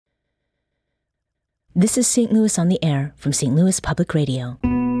This is St. Louis on the Air from St. Louis Public Radio.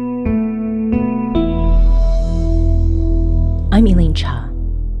 I'm Elaine Cha.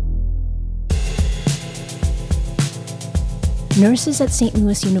 Nurses at St.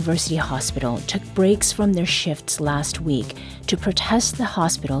 Louis University Hospital took breaks from their shifts last week to protest the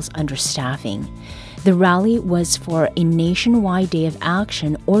hospital's understaffing. The rally was for a nationwide day of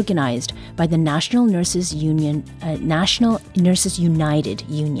action organized by the National Nurses United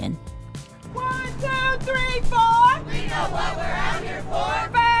Union. 1, 2, 3, 4. We know what we're out here for.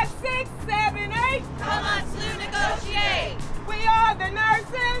 5, 6, 7, 8. Come on, SLU, negotiate. We are the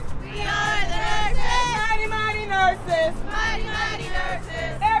nurses. We are the nurses. Mighty, mighty nurses. Mighty, mighty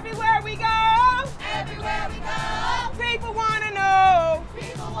nurses. Everywhere we go. Everywhere we go. People want to know.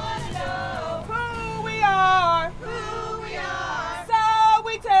 People want to know Who we are. who we are. So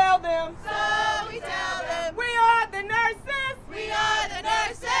we tell them. So we tell them. We are the nurses. We are the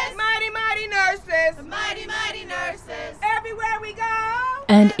nurses. Mighty, mighty nurses. Mighty, mighty nurses. Everywhere we go.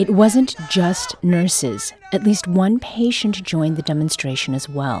 And it wasn't just nurses. At least one patient joined the demonstration as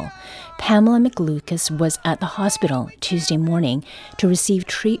well. Pamela McLucas was at the hospital Tuesday morning to receive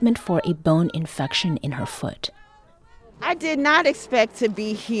treatment for a bone infection in her foot. I did not expect to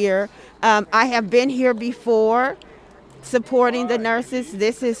be here. I have been here before supporting the nurses.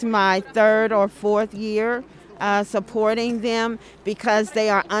 This is my 3rd or 4th year supporting them because they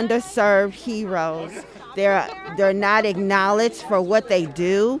are underserved heroes. They're not acknowledged for what they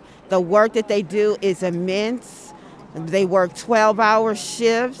do. The work that they do is immense. They work 12-hour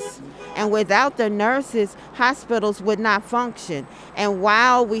shifts. And without the nurses, hospitals would not function. And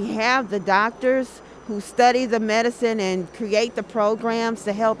while we have the doctors who study the medicine and create the programs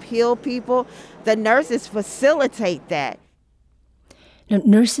to help heal people, the nurses facilitate that. Now,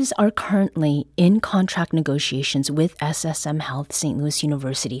 nurses are currently in contract negotiations with SSM Health St. Louis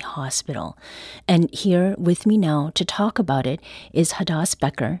University Hospital. And here with me now to talk about it is Hadas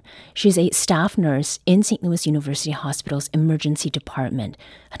Becker. She's a staff nurse in St. Louis University Hospital's emergency department.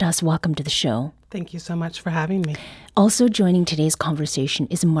 Hadas, welcome to the show. Thank you so much for having me. Also joining today's conversation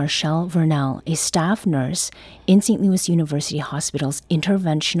is Marchelle Vernell, a staff nurse in St. Louis University Hospital's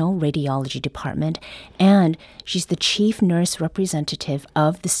interventional radiology department, and she's the chief nurse representative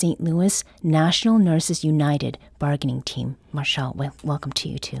of the St. Louis National Nurses United bargaining team. Marchelle, welcome to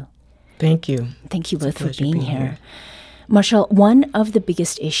you too. Thank you. Thank you both for being here. Marchelle, one of the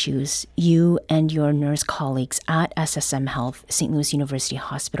biggest issues you and your nurse colleagues at SSM Health St. Louis University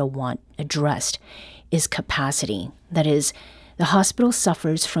Hospital want addressed is capacity. That is, the hospital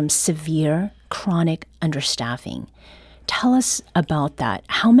suffers from severe chronic understaffing. Tell us about that.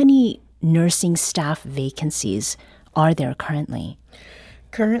 How many nursing staff vacancies are there currently?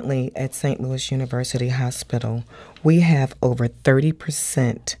 Currently at St. Louis University Hospital, we have over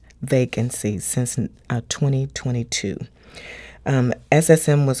 30% vacancies since 2022.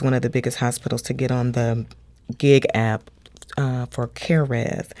 SSM was one of the biggest hospitals to get on the gig app for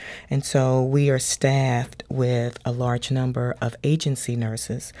CareRev. And so we are staffed with a large number of agency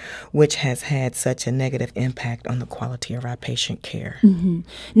nurses, which has had such a negative impact on the quality of our patient care. Mm-hmm.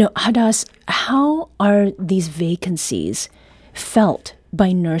 Now, Hadas, how are these vacancies felt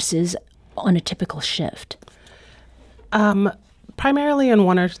by nurses on a typical shift? Primarily in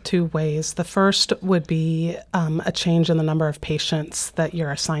one or two ways. The first would be a change in the number of patients that you're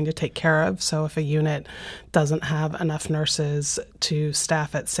assigned to take care of. So if a unit doesn't have enough nurses to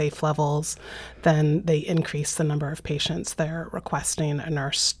staff at safe levels, then they increase the number of patients they're requesting a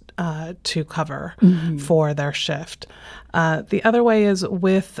nurse to cover for their shift. The other way is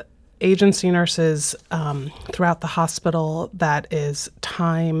with agency nurses throughout the hospital, that is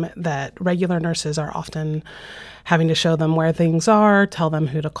time that regular nurses are often having to show them where things are, tell them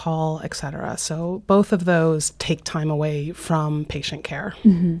who to call, et cetera. So both of those take time away from patient care.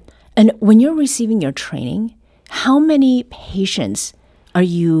 Mm-hmm. And when you're receiving your training, how many patients are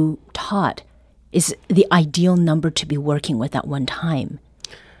you taught is the ideal number to be working with at one time?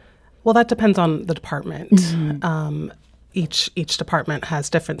 Well, that depends on the department. Mm-hmm. Each department has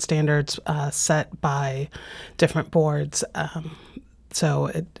different standards set by different boards. So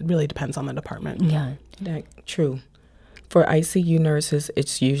it really depends on the department. Yeah. True. For ICU nurses,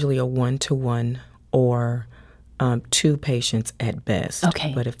 it's usually a 1-to-1 or 2 patients at best.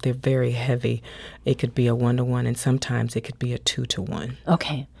 Okay. But if they're very heavy, it could be a 1-to-1, and sometimes it could be a 2-to-1.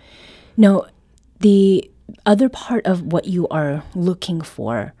 Okay. Now, the other part of what you are looking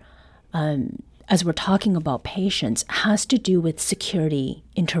for, as we're talking about patients, has to do with security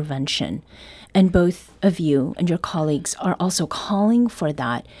intervention. And both of you and your colleagues are also calling for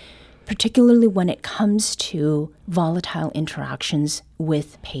that, particularly when it comes to volatile interactions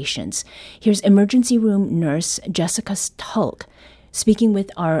with patients. Here's emergency room nurse Jessica Tulk speaking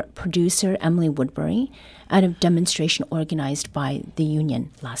with our producer Emily Woodbury at a demonstration organized by the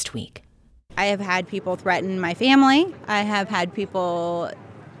union last week. I have had people threaten my family. I have had people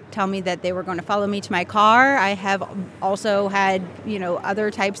tell me that they were going to follow me to my car. I have also had, other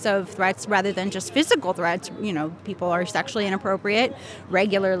types of threats rather than just physical threats. People are sexually inappropriate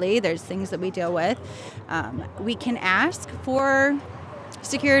regularly. There's things that we deal with. We can ask for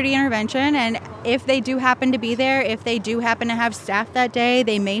security intervention, and if they do happen to be there, if they do happen to have staff that day,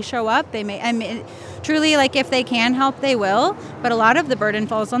 they may show up. They may, truly, if they can help, they will. But a lot of the burden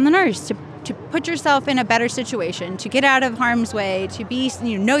falls on the nurse to put yourself in a better situation, to get out of harm's way, to be,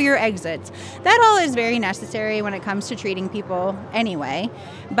 know your exits. That all is very necessary when it comes to treating people anyway.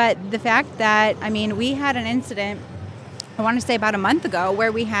 But the fact that, we had an incident, I want to say about a month ago,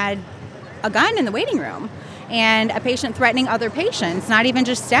 where we had a gun in the waiting room and a patient threatening other patients, not even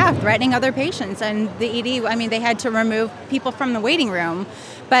just staff, threatening other patients. And the ED, they had to remove people from the waiting room.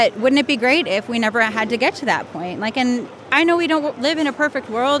 But wouldn't it be great if we never had to get to that point? And I know we don't live in a perfect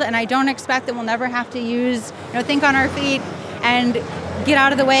world, and I don't expect that we'll never have to think on our feet and get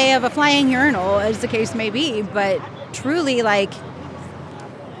out of the way of a flying urinal, as the case may be. But truly,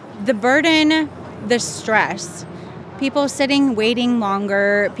 the burden, the stress, people sitting, waiting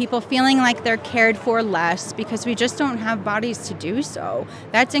longer, people feeling like they're cared for less because we just don't have bodies to do so.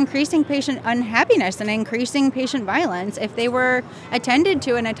 That's increasing patient unhappiness and increasing patient violence if they were attended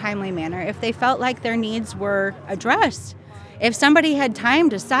to in a timely manner, if they felt like their needs were addressed. If somebody had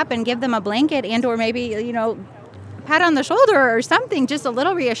time to stop and give them a blanket and or maybe, pat on the shoulder or something, just a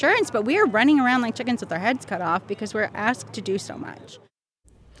little reassurance, but we are running around like chickens with our heads cut off because we're asked to do so much.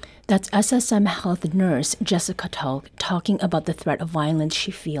 That's SSM Health nurse Jessica Tulk talking about the threat of violence she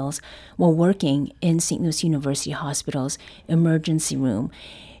feels while working in St. Louis University Hospital's emergency room.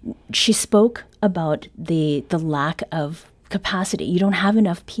 She spoke about the lack of capacity. You don't have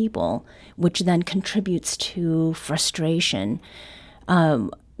enough people, which then contributes to frustration.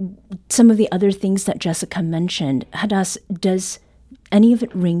 Some of the other things that Jessica mentioned, Hadas, does any of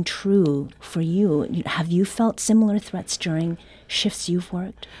it ring true for you? Have you felt similar threats during shifts you've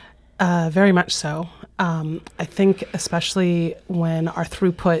worked? Very much so. I think especially when our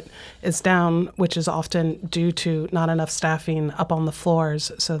throughput is down, which is often due to not enough staffing up on the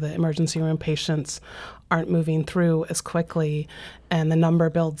floors, so the emergency room patients aren't moving through as quickly, and the number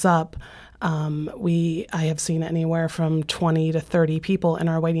builds up. I have seen anywhere from 20 to 30 people in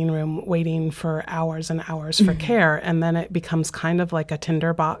our waiting room waiting for hours and hours for care. And then it becomes kind of like a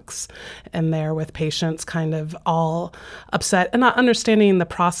tinderbox in there with patients kind of all upset and not understanding the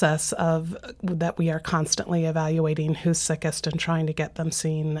process of that we are constantly evaluating who's sickest and trying to get them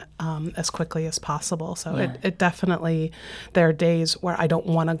seen as quickly as possible. So it definitely, there are days where I don't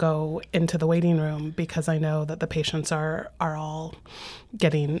want to go into the waiting room because I know that the patients are all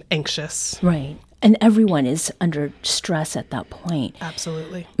getting anxious. Right. And everyone is under stress at that point.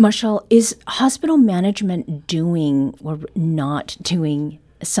 Absolutely. Marchelle, is hospital management doing or not doing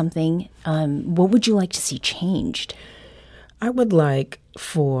something? What would you like to see changed? I would like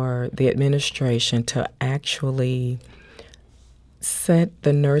for the administration to actually set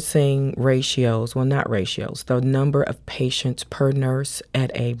the nursing ratios, well, not ratios, the number of patients per nurse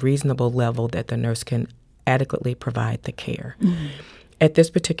at a reasonable level that the nurse can adequately provide the care. Mm-hmm. At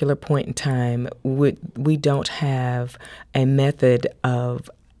this particular point in time, we don't have a method of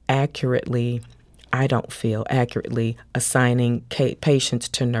accurately assigning patients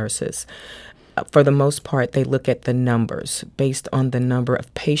to nurses. For the most part, they look at the numbers. Based on the number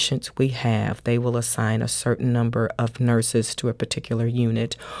of patients we have, they will assign a certain number of nurses to a particular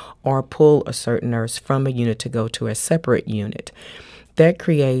unit or pull a certain nurse from a unit to go to a separate unit. That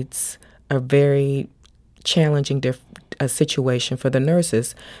creates a very challenging a situation for the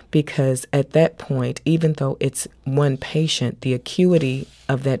nurses because at that point, even though it's one patient, the acuity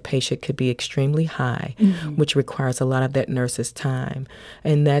of that patient could be extremely high, which requires a lot of that nurse's time.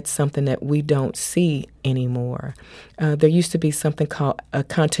 And that's something that we don't see anymore. There used to be something called a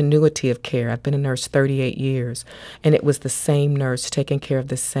continuity of care. I've been a nurse 38 years, and it was the same nurse taking care of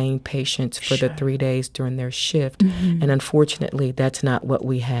the same patients for the 3 days during their shift. And unfortunately, that's not what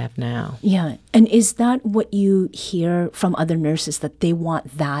we have now. Yeah. And is that what you hear from other nurses, that they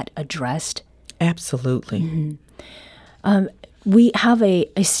want that addressed? Absolutely. We have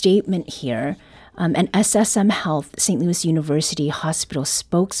a statement here An SSM Health St. Louis University Hospital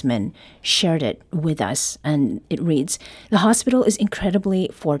spokesman shared it with us, and it reads, "The hospital is incredibly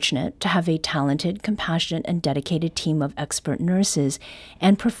fortunate to have a talented, compassionate, and dedicated team of expert nurses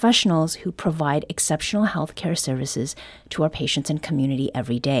and professionals who provide exceptional healthcare services to our patients and community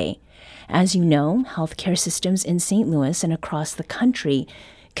every day. As you know, healthcare systems in St. Louis and across the country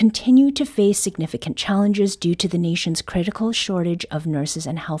continue to face significant challenges due to the nation's critical shortage of nurses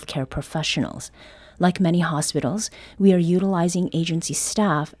and healthcare professionals. Like many hospitals, we are utilizing agency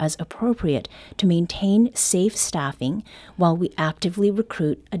staff as appropriate to maintain safe staffing while we actively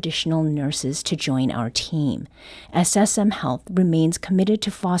recruit additional nurses to join our team. SSM Health remains committed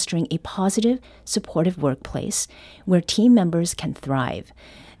to fostering a positive, supportive workplace where team members can thrive.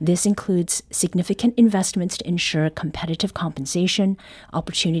 This includes significant investments to ensure competitive compensation,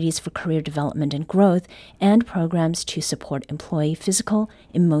 opportunities for career development and growth, and programs to support employee physical,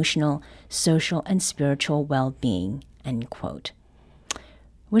 emotional, social, and spiritual well-being," end quote.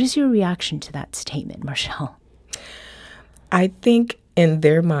 What is your reaction to that statement, Marchelle? I think in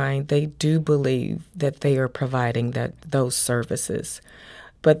their mind, they do believe that they are providing those services.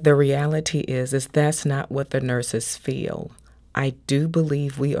 But the reality is that's not what the nurses feel. I do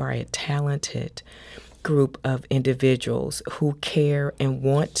believe we are a talented group of individuals who care and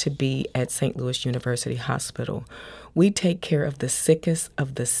want to be at St. Louis University Hospital. We take care of the sickest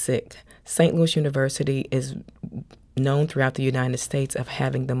of the sick. St. Louis University is known throughout the United States of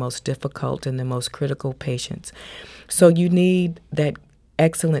having the most difficult and the most critical patients. So you need that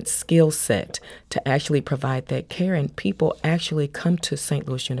excellent skill set to actually provide that care, and people actually come to St.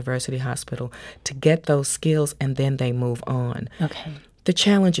 Louis University Hospital to get those skills, and then they move on. Okay. The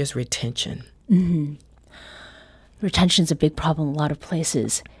challenge is retention. Mm-hmm. Retention's a big problem in a lot of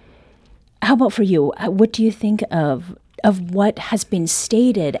places. How about for you? What do you think of what has been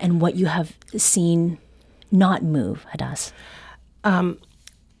stated and what you have seen not move, Hadas?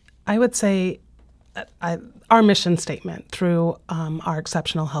 I would say our mission statement, through our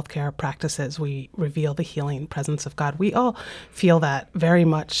exceptional healthcare practices, we reveal the healing presence of God. We all feel that very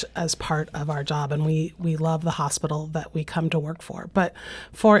much as part of our job, and we love the hospital that we come to work for. But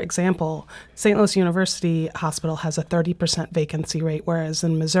for example, St. Louis University Hospital has a 30% vacancy rate, whereas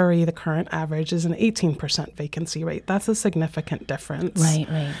in Missouri, the current average is an 18% vacancy rate. That's a significant difference.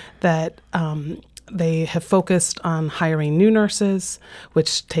 Right. That they have focused on hiring new nurses,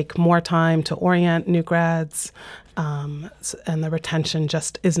 which take more time to orient new grads, and the retention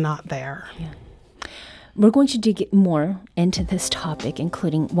just is not there. Yeah. We're going to dig more into this topic,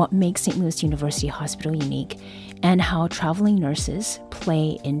 including what makes St. Louis University Hospital unique and how traveling nurses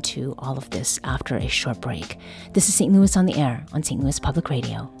play into all of this after a short break. This is St. Louis on the Air on St. Louis Public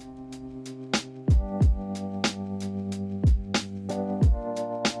Radio.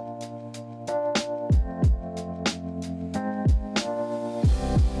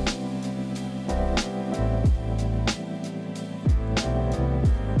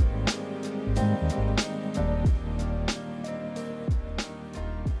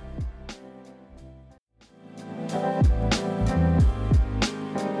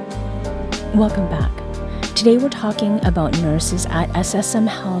 Welcome back. Today we're talking about nurses at SSM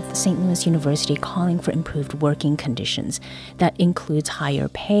Health St. Louis University calling for improved working conditions. That includes higher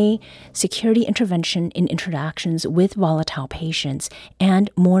pay, security intervention in interactions with volatile patients, and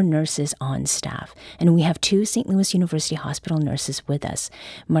more nurses on staff. And we have two St. Louis University Hospital nurses with us.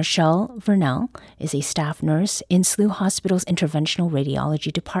 Marchelle Vernell is a staff nurse in SLU Hospital's Interventional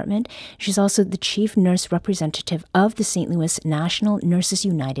Radiology Department. She's also the chief nurse representative of the St. Louis National Nurses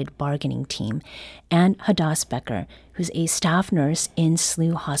United bargaining team. And Hadas Becker, who's a staff nurse in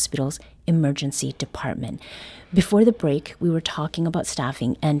SLU Hospital's emergency department. Before the break, we were talking about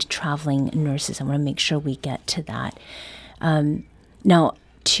staffing and traveling nurses. I want to make sure we get to that. Now,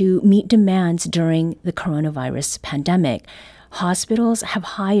 to meet demands during the coronavirus pandemic, hospitals have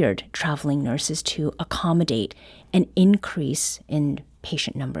hired traveling nurses to accommodate an increase in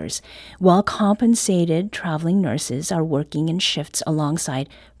patient numbers. Well-compensated traveling nurses are working in shifts alongside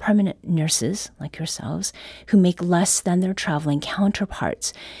permanent nurses like yourselves who make less than their traveling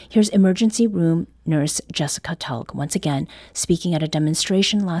counterparts. Here's emergency room nurse Jessica Tulk once again speaking at a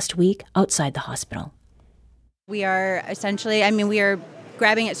demonstration last week outside the hospital. We are essentially, we are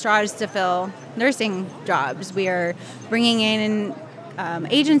grabbing at straws to fill nursing jobs. We are bringing in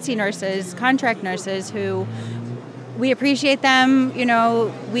agency nurses, contract nurses who we appreciate them,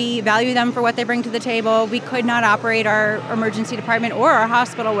 we value them for what they bring to the table. We could not operate our emergency department or our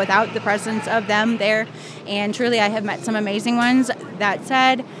hospital without the presence of them there. And truly, I have met some amazing ones. That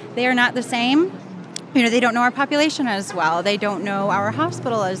said, they are not the same they don't know our population as well. They don't know our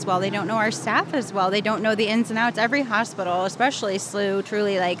hospital as well. They don't know our staff as well. They don't know the ins and outs. Every hospital, especially SLU,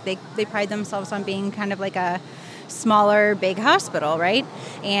 truly, like, they pride themselves on being kind of like a smaller, big hospital, right?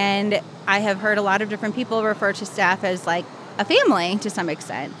 And I have heard a lot of different people refer to staff as like a family to some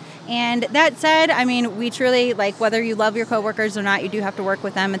extent. And that said, I mean, we truly, like, whether you love your coworkers or not, you do have to work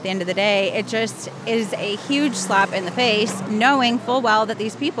with them at the end of the day. It just is a huge slap in the face, knowing full well that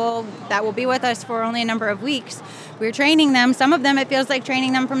these people that will be with us for only a number of weeks, we're training them. Some of them, it feels like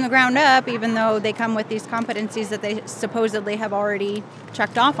training them from the ground up, even though they come with these competencies that they supposedly have already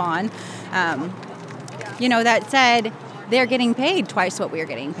checked off on. That said, they're getting paid twice what we're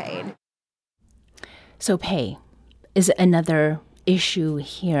getting paid. So pay is another issue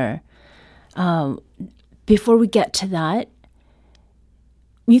here. Before we get to that,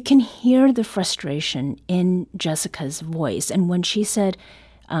 you can hear the frustration in Jessica's voice. And when she said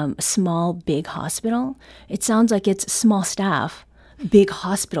small, big hospital, it sounds like it's small staff, big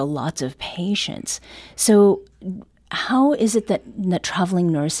hospital, lots of patients. So how is it that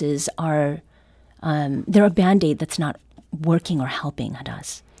traveling nurses are, they're a Band-Aid that's not working or helping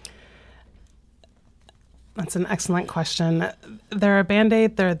Hadas? That's an excellent question. They're a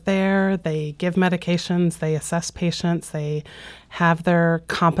Band-Aid. They're there. They give medications. They assess patients. They have their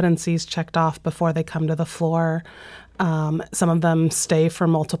competencies checked off before they come to the floor. Some of them stay for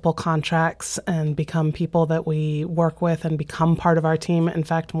multiple contracts and become people that we work with and become part of our team. In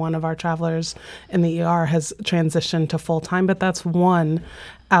fact, one of our travelers in the ER has transitioned to full-time, but that's one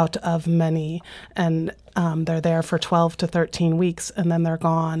out of many. And they're there for 12 to 13 weeks, and then they're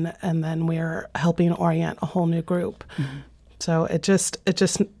gone, and then we're helping orient a whole new group. Mm-hmm. So it just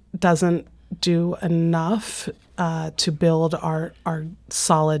doesn't do enough to build our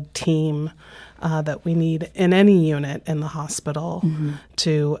solid team that we need in any unit in the hospital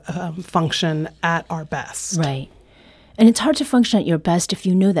to function at our best. Right. And it's hard to function at your best if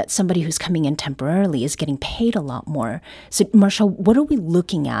you know that somebody who's coming in temporarily is getting paid a lot more. So, Marchelle, what are we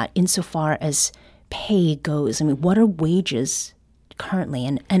looking at insofar as pay goes? I mean, what are wages currently,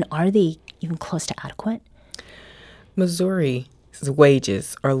 and are they even close to adequate? Missouri's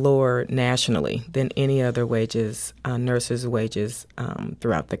wages are lower nationally than any other wages, nurses' wages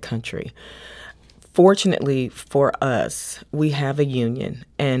throughout the country. Fortunately for us, we have a union,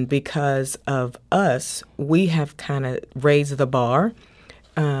 and because of us, we have kind of raised the bar.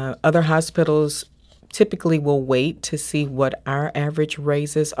 Other hospitals typically will wait to see what our average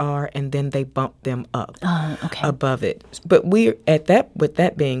raises are, and then they bump them up above it. But with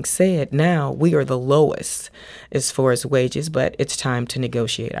that being said, now we are the lowest as far as wages, but it's time to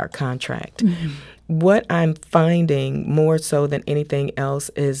negotiate our contract. Mm-hmm. What I'm finding more so than anything else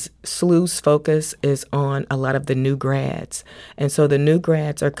is SLU's focus is on a lot of the new grads. And so the new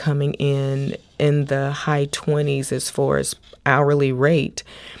grads are coming in the high 20s as far as hourly rate.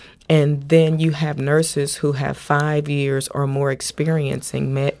 And then you have nurses who have 5 years or more experiences,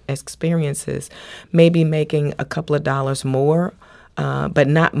 maybe making a couple of dollars more, but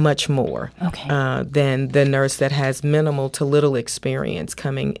not much more than the nurse that has minimal to little experience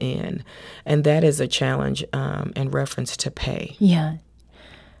coming in. And that is a challenge in reference to pay. Yeah.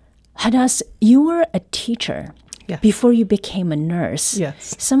 Hadas, you were a teacher before you became a nurse.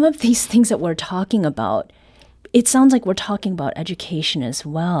 Yes. Some of these things that we're talking about, it sounds like we're talking about education as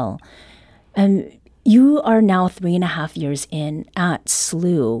well. And you are now 3.5 years in at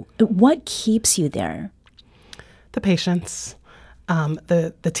SLU. What keeps you there? The patients.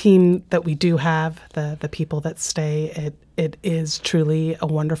 The team that we do have, the people that stay, it is truly a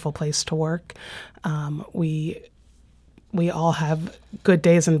wonderful place to work. We all have good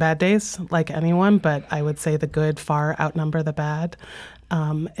days and bad days, like anyone, but I would say the good far outnumber the bad,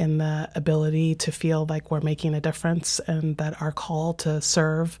 and the ability to feel like we're making a difference and that our call to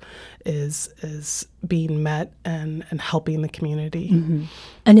serve is being met and helping the community. Mm-hmm.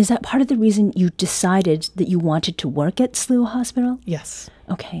 And is that part of the reason you decided that you wanted to work at SLU Hospital? Yes.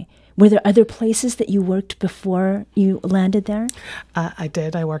 Okay. Were there other places that you worked before you landed there? I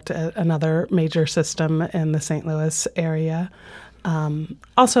did. I worked at another major system in the St. Louis area.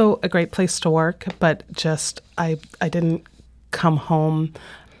 Also a great place to work, but just I didn't come home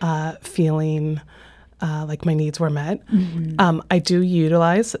feeling like my needs were met. Mm-hmm. I do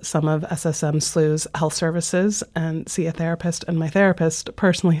utilize some of SSM SLU's health services and see a therapist. And my therapist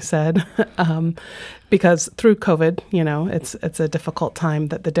personally said, because through COVID, it's a difficult time,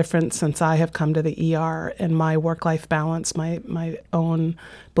 that the difference since I have come to the ER in my work-life balance, my own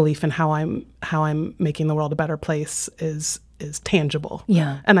belief in how I'm making the world a better place is tangible.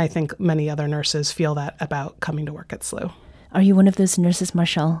 Yeah. And I think many other nurses feel that about coming to work at SLU. Are you one of those nurses,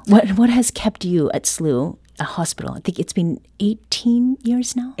 Marchelle? What has kept you at SLU, a hospital? I think it's been 18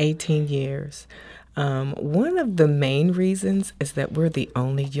 years now? 18 years. One of the main reasons is that we're the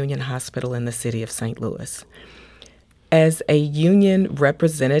only union hospital in the city of St. Louis. As a union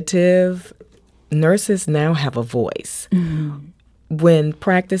representative, nurses now have a voice. Mm-hmm. When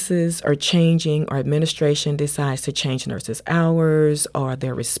practices are changing or administration decides to change nurses' hours or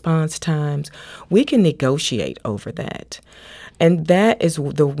their response times, we can negotiate over that. And that is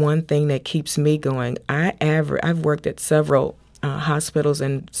the one thing that keeps me going. I've worked at several hospitals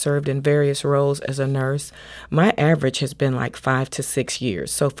and served in various roles as a nurse. My average has been like 5 to 6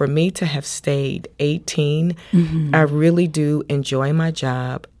 years. So for me to have stayed 18, mm-hmm. I really do enjoy my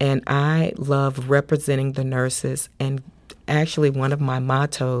job, and I love representing the nurses. And actually, one of my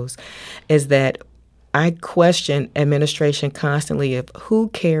mottos is that I question administration constantly of who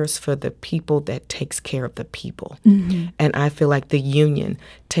cares for the people that takes care of the people. Mm-hmm. And I feel like the union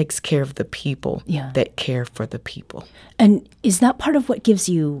takes care of the people that care for the people. And is that part of what gives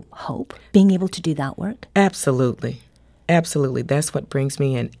you hope, being able to do that work? Absolutely. Absolutely. That's what brings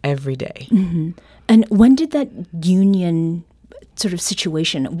me in every day. Mm-hmm. And when did that union sort of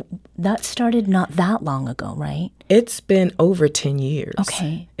situation, that started not that long ago, right? It's been over 10 years.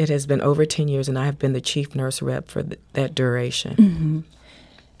 Okay. It has been over 10 years, and I have been the chief nurse rep for that duration. Mm-hmm.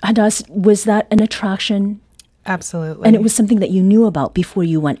 Hadas, was that an attraction? Absolutely. And it was something that you knew about before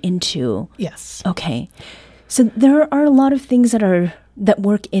you went into? Yes. Okay. So there are a lot of things that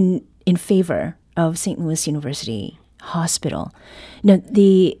work in favor of St. Louis University Hospital. Now,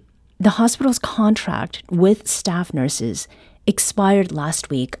 the hospital's contract with staff nurses expired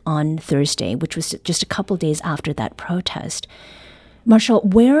last week on Thursday, which was just a couple days after that protest. Marchelle,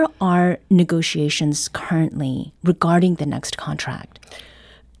 where are negotiations currently regarding the next contract?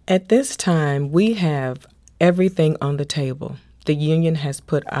 At this time, we have everything on the table. The union has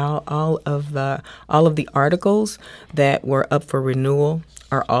put out all of the articles that were up for renewal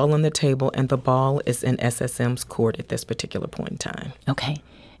are all on the table, and the ball is in SSM's court at this particular point in time. Okay.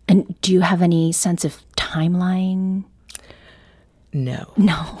 And do you have any sense of timeline? No.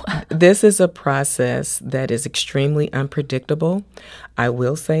 This is a process that is extremely unpredictable. I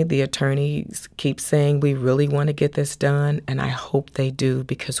will say the attorneys keep saying we really want to get this done, and I hope they do,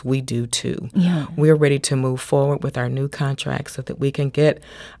 because we do too. Yeah. We're ready to move forward with our new contract so that we can get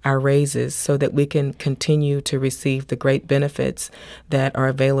our raises, so that we can continue to receive the great benefits that are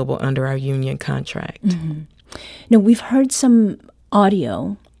available under our union contract. Mm-hmm. Now, we've heard some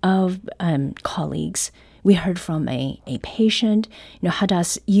audio of colleagues. We heard from a patient.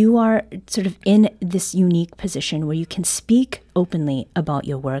 Hadas, you are sort of in this unique position where you can speak openly about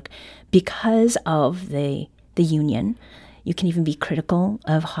your work because of the union. You can even be critical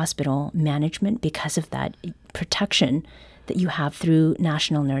of hospital management because of that protection that you have through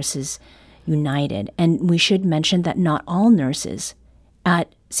National Nurses United. And we should mention that not all nurses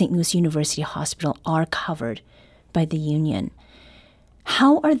at St. Louis University Hospital are covered by the union.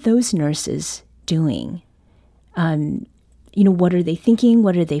 How are those nurses doing? What are they thinking?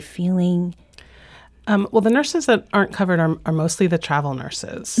 What are they feeling? Well, the nurses that aren't covered are mostly the travel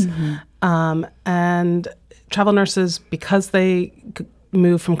nurses. Mm-hmm. And travel nurses, because they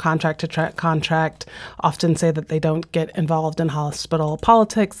move from contract to contract, often say that they don't get involved in hospital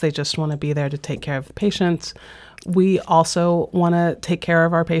politics. They just want to be there to take care of the patients. We also want to take care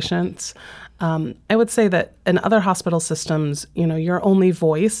of our patients. I would say that in other hospital systems, your only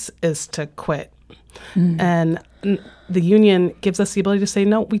voice is to quit. Mm. And the union gives us the ability to say,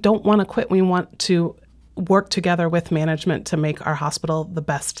 no, we don't want to quit. We want to work together with management to make our hospital the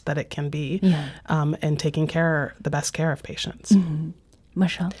best that it can be, and taking the best care of patients. Mm-hmm.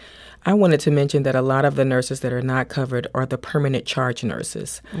 Marchelle? I wanted to mention that a lot of the nurses that are not covered are the permanent charge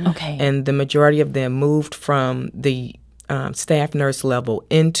nurses. Okay. And the majority of them moved from the staff nurse level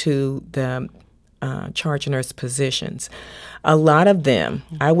into the charge nurse positions. A lot of them,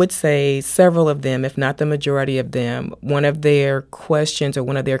 I would say several of them, if not the majority of them, one of their questions or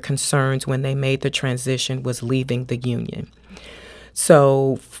one of their concerns when they made the transition was leaving the union.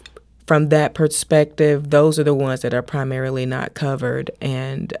 So from that perspective, those are the ones that are primarily not covered.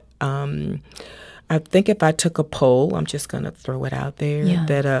 And I think if I took a poll, I'm just going to throw it out there,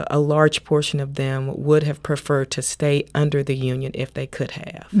 that a large portion of them would have preferred to stay under the union if they could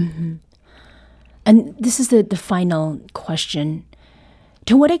have. Mm-hmm. And this is the final question.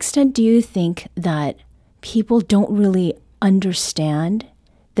 To what extent do you think that people don't really understand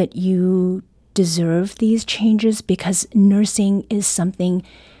that you deserve these changes, because nursing is something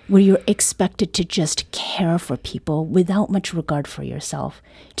where you're expected to just care for people without much regard for yourself?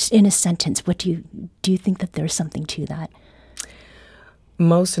 Just in a sentence, what do you think that there's something to that?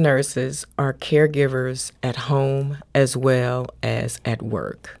 Most nurses are caregivers at home as well as at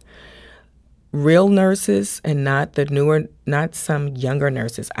work. Real nurses, and not some younger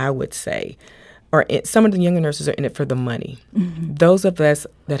nurses, I would say, some of the younger nurses are in it for the money. Mm-hmm. Those of us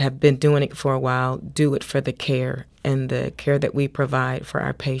that have been doing it for a while do it for the care and the care that we provide for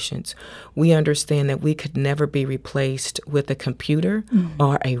our patients. We understand that we could never be replaced with a computer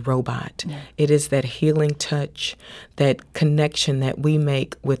or a robot. Yeah. It is that healing touch, that connection that we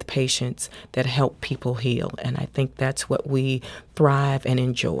make with patients that help people heal. And I think that's what we thrive and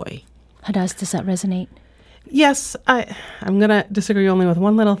enjoy. Hadas, does that resonate? Yes, I'm going to disagree only with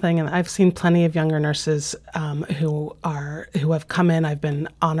one little thing, and I've seen plenty of younger nurses who have come in. I've been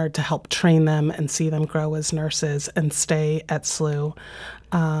honored to help train them and see them grow as nurses and stay at SLU.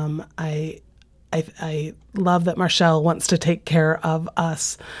 I love that Marchelle wants to take care of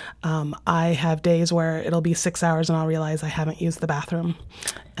us. I have days where it'll be 6 hours and I'll realize I haven't used the bathroom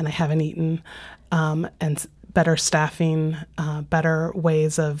and I haven't eaten, and better staffing, better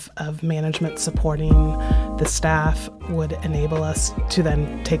ways of management supporting the staff would enable us to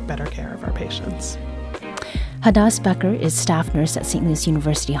then take better care of our patients. Hadas Becker is staff nurse at St. Louis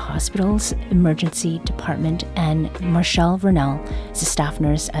University Hospital's Emergency Department, and Marchelle Vernell is a staff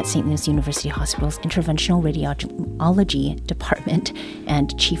nurse at St. Louis University Hospital's Interventional Radiology Department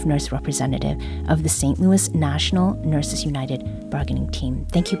and chief nurse representative of the St. Louis National Nurses United bargaining team.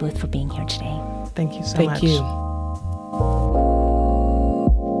 Thank you both for being here today. Thank you so much. Thank you.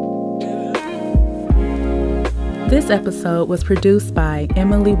 This episode was produced by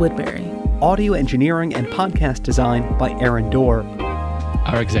Emily Woodbury. Audio engineering and podcast design by Aaron Dorr.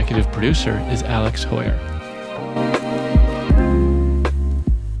 Our executive producer is Alex Hoyer.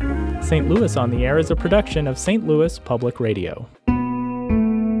 St. Louis on the Air is a production of St. Louis Public Radio.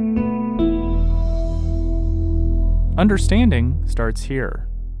 Understanding starts here.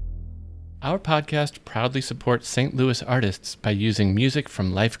 Our podcast proudly supports St. Louis artists by using music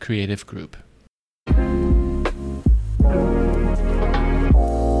from Life Creative Group.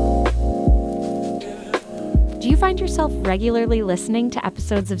 Do you find yourself regularly listening to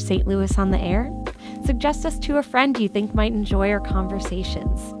episodes of St. Louis on the Air? Suggest us to a friend you think might enjoy our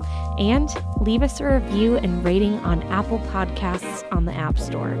conversations. And leave us a review and rating on Apple Podcasts on the App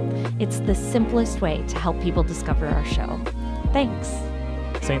Store. It's the simplest way to help people discover our show. Thanks.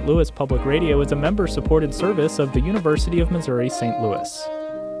 St. Louis Public Radio is a member-supported service of the University of Missouri St. Louis.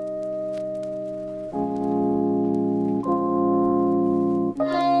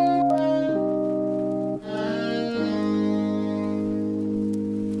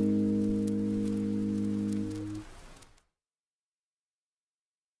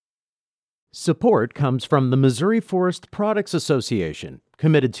 Support comes from the Missouri Forest Products Association,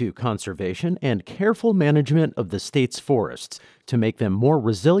 committed to conservation and careful management of the state's forests to make them more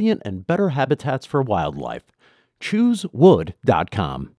resilient and better habitats for wildlife. ChooseWood.com.